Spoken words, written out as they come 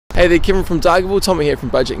Hey there, Kevin from Dargaville, Tommy here from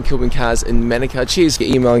Budget and Kilburn Cars in Manukau. Cheers for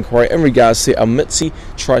your email inquiry in regards to our Mitsubishi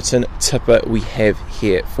Triton tipper we have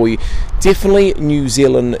here for you. Definitely New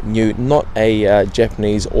Zealand new, not a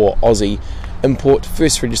Japanese or Aussie import,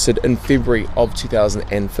 first registered in February of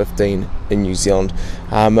 2015 in New Zealand.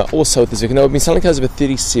 Also with this vehicle, now we've been selling cars over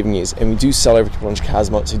 37 years and we do sell over a couple of cars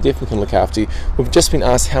a month, so you definitely can look after you. We've just been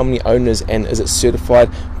asked how many owners and is it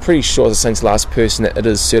certified. Pretty sure, as I was saying to the last person, that it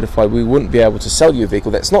is certified. We wouldn't be able to sell you a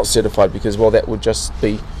vehicle that's not certified because, well, that would just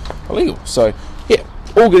be illegal. So yeah,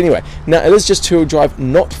 all good anyway. Now it is just two-wheel drive,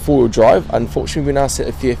 not four-wheel drive. Unfortunately, we've been asked that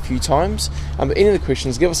a fair few times. But any of the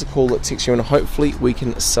questions, give us a call, text you, and hopefully we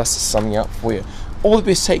can suss something out for you. All the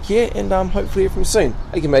best, take care, and hopefully hear from you soon.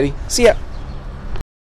 Thank you, matey. See ya.